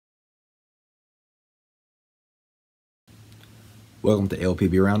Welcome to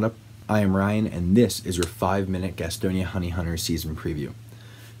ALPB Roundup. I am Ryan, and this is your 5-minute Gastonia Honey Hunters season preview.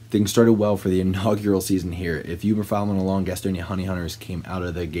 Things started well for the inaugural season here. If you were following along, Gastonia Honey Hunters came out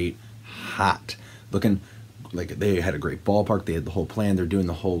of the gate hot, looking like they had a great ballpark. They had the whole plan. They're doing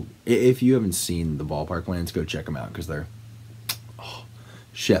the whole... If you haven't seen the ballpark plans, go check them out because they're... Oh,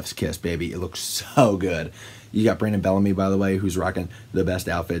 chef's kiss, baby. It looks so good. You got Brandon Bellamy, by the way, who's rocking the best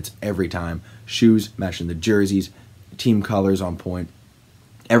outfits every time. Shoes matching the jerseys. Team colors on point.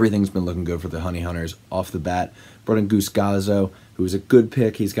 Everything's been looking good for the Honey Hunters off the bat. Brought in Goose Gazzo, who was a good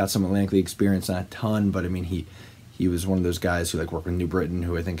pick. He's got some Atlantic League experience, not a ton, but I mean, he was one of those guys who like worked with New Britain,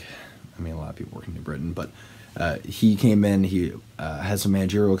 who I think, I mean, a lot of people work in New Britain, but he came in, he has some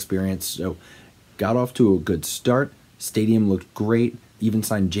managerial experience, so got off to a good start. Stadium looked great. Even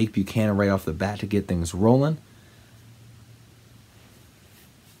signed Jake Buchanan right off the bat to get things rolling.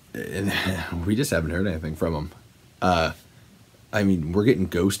 And we just haven't heard anything from him. I mean, we're getting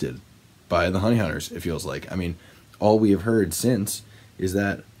ghosted by the Honey Hunters, it feels like. I mean, all we have heard since is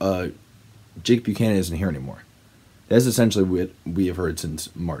that Jake Buchanan isn't here anymore. That's essentially what we have heard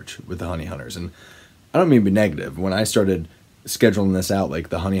since March with the Honey Hunters. And I don't mean to be negative. When I started scheduling this out, like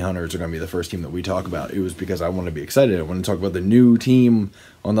the Honey Hunters are going to be the first team that we talk about, it was because I want to be excited. I want to talk about the new team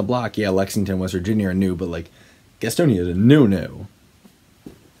on the block. Yeah, Lexington, West Virginia are new, but like Gastonia is a new.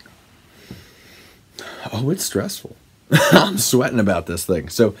 Oh, it's stressful. I'm sweating about this thing.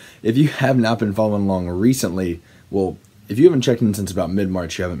 So if you have not been following along recently, well, if you haven't checked in since about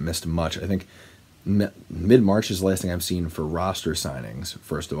mid-March, you haven't missed much. I think mid-March is the last thing I've seen for roster signings,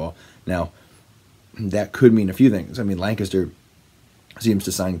 first of all. Now, that could mean a few things. I mean, Lancaster seems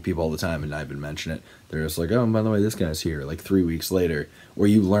to sign people all the time, and I've been mentioning it. They're just like, oh, by the way, this guy's here, like 3 weeks later. Or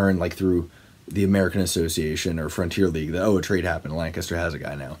you learn, like, through the American Association or Frontier League that, oh, a trade happened, Lancaster has a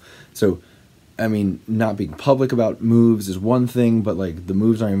guy now. So, I mean, not being public about moves is one thing, but like the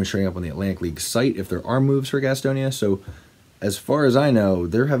moves aren't even showing up on the Atlantic League site if there are moves for Gastonia. So as far as I know,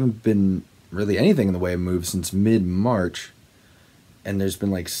 there haven't been really anything in the way of moves since mid-March. And there's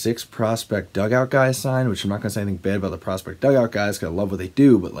been like 6 prospect dugout guys signed, which I'm not going to say anything bad about the prospect dugout guys because I love what they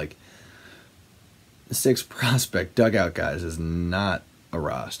do, but like 6 prospect dugout guys is not a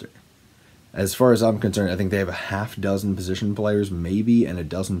roster. As far as I'm concerned, I think they have a half dozen position players maybe and a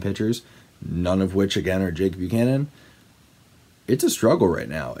dozen pitchers. None of which, again, are Jake Buchanan. It's a struggle right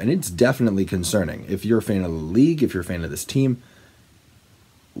now, and it's definitely concerning. If you're a fan of the league, if you're a fan of this team,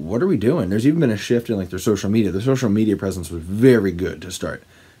 what are we doing? There's even been a shift in like their social media. The social media presence was very good to start.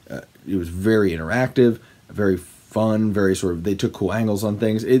 It was very interactive, very fun, very sort of, they took cool angles on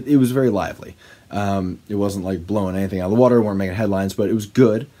things. It was very lively. It wasn't like blowing anything out of the water, weren't making headlines, but it was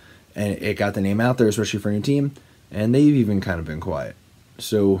good, and it got the name out there, especially for a new team, and they've even kind of been quiet.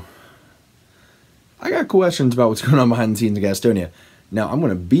 So I got questions about what's going on behind the scenes in Gastonia. Now, I'm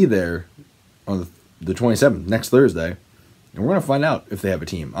going to be there on the 27th, next Thursday, and we're going to find out if they have a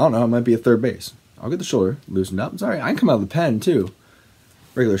team. I don't know, it might be a third base. I'll get the shoulder loosened up. Sorry, I can come out of the pen, too.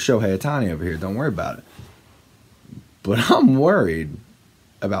 Regular Shohei Ohtani over here, don't worry about it. But I'm worried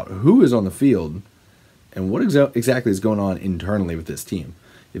about who is on the field and what exactly is going on internally with this team.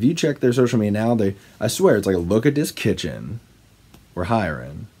 If you check their social media now, I swear, it's like, look at this kitchen. We're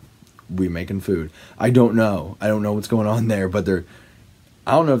hiring. We making food. I don't know what's going on there, but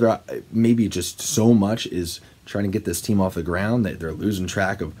I don't know if they're maybe just so much is trying to get this team off the ground that they're losing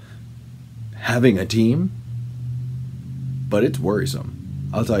track of having a team. But it's worrisome,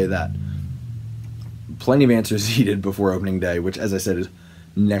 I'll tell you that. Plenty of answers needed before opening day, which, as I said, is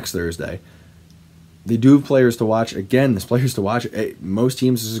next Thursday. They do have players to watch. Again, there's players to watch. Most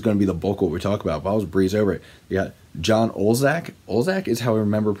teams, this is going to be the bulk of what we talk about, but I'll just breeze over it. You got John Olzak. Olzak is how I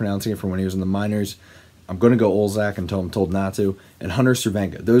remember pronouncing it from when he was in the minors. I'm going to go Olzak until I'm told not to. And Hunter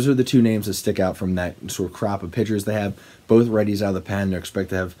Cervenka. Those are the 2 names that stick out from that sort of crop of pitchers they have. Both righties out of the pen. They're expected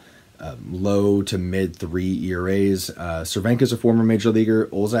to have low to mid 3 ERAs. Cervenka is a former major leaguer.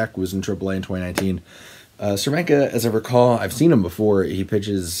 Olzak was in AAA in 2019. Cervenka, as I recall, I've seen him before. He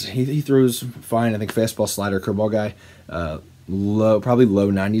pitches, he throws fine. I think fastball, slider, curveball guy. Probably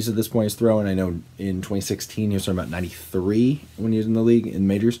low 90s at this point he's throwing. I know in 2016 he was throwing about 93 when he was in the league in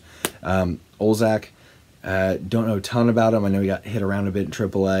majors. Olzak, don't know a ton about him. I know he got hit around a bit in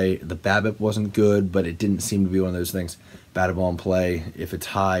AAA. The BABIP wasn't good, but it didn't seem to be one of those things. Batted ball in play, if it's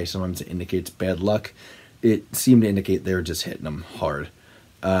high, sometimes it indicates bad luck. It seemed to indicate they were just hitting him hard.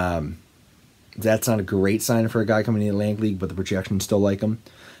 That's not a great sign for a guy coming in the Atlantic League, but the projections still like him.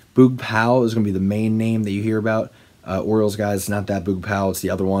 Boog Powell is going to be the main name that you hear about. Orioles guys, not that Boog Powell, it's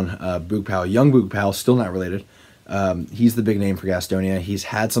the other one. Boog Powell, young Boog Powell, still not related. He's the big name for Gastonia. He's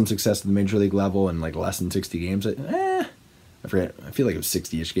had some success at the major league level in like less than 60 games. I forget. I feel like it was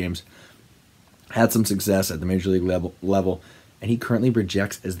 60-ish games. Had some success at the major league level, and he currently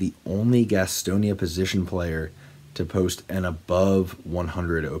projects as the only Gastonia position player to post an above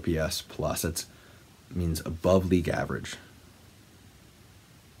 100 OPS plus. That means above league average.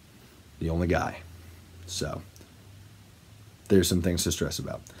 The only guy. So there's some things to stress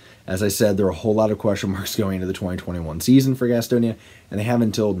about. As I said, there are a whole lot of question marks going into the 2021 season for Gastonia, and they have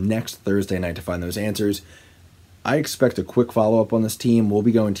until next Thursday night to find those answers. I expect a quick follow-up on this team. We'll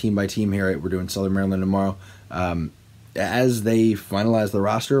be going team by team here. We're doing Southern Maryland tomorrow. As they finalize the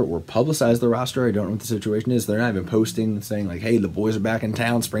roster or publicize the roster, I don't know what the situation is. They're not even posting, saying like, hey, the boys are back in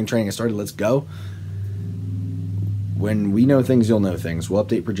town. Spring training has started. Let's go. When we know things, you'll know things. We'll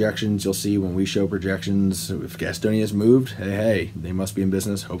update projections. You'll see when we show projections. If Gastonia's moved, hey, they must be in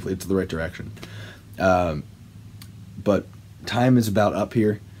business. Hopefully it's the right direction. But time is about up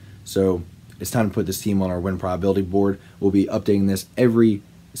here. So it's time to put this team on our win probability board. We'll be updating this every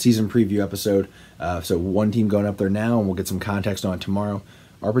season preview episode. So one team going up there now, and we'll get some context on it tomorrow.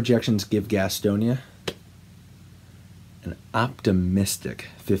 Our projections give Gastonia an optimistic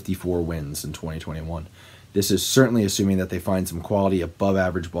 54 wins in 2021. This is certainly assuming that they find some quality above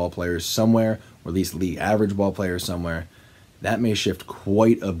average ball players somewhere, or at least league average ball players somewhere. That may shift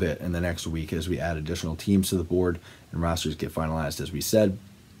quite a bit in the next week as we add additional teams to the board and rosters get finalized, as we said.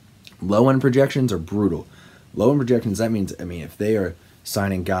 Low-end projections are brutal. Low-end projections, that means, if they are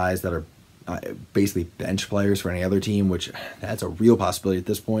signing guys that are basically bench players for any other team, which that's a real possibility at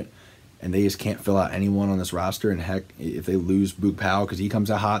this point, and they just can't fill out anyone on this roster, and heck, if they lose Boog Powell because he comes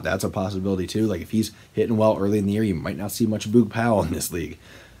out hot, that's a possibility too. Like if he's hitting well early in the year, you might not see much Boog Powell in this league.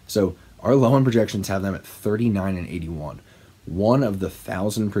 So our low-end projections have them at 39 and 81. One of the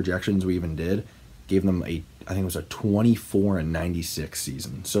 1,000 projections we even did gave them I think it was a 24 and 96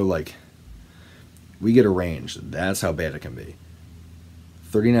 season. So like, we get a range. That's how bad it can be.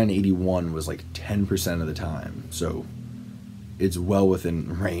 39-81 was like 10% of the time. So it's well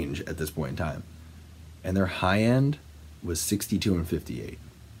within range at this point in time. And their high end was 62 and 58.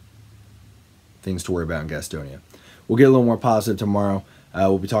 Things to worry about in Gastonia. We'll get a little more positive tomorrow.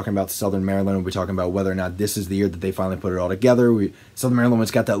 We'll be talking about Southern Maryland. We'll be talking about whether or not this is the year that they finally put it all together. Southern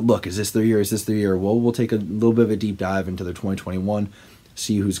Maryland's got that look. Is this their year? Is this their year? Well, we'll take a little bit of a deep dive into their 2021,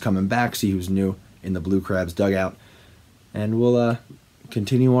 see who's coming back, see who's new in the Blue Crabs dugout, and we'll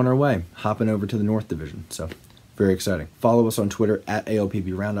continue on our way, hopping over to the North Division. So very exciting. Follow us on Twitter at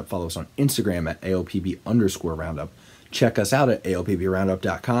ALPB Roundup. Follow us on Instagram at ALPB_Roundup. Check us out at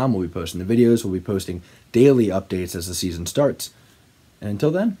ALPBRoundup.com. We'll be posting the videos. We'll be posting daily updates as the season starts. And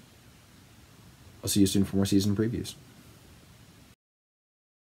until then, I'll see you soon for more season previews.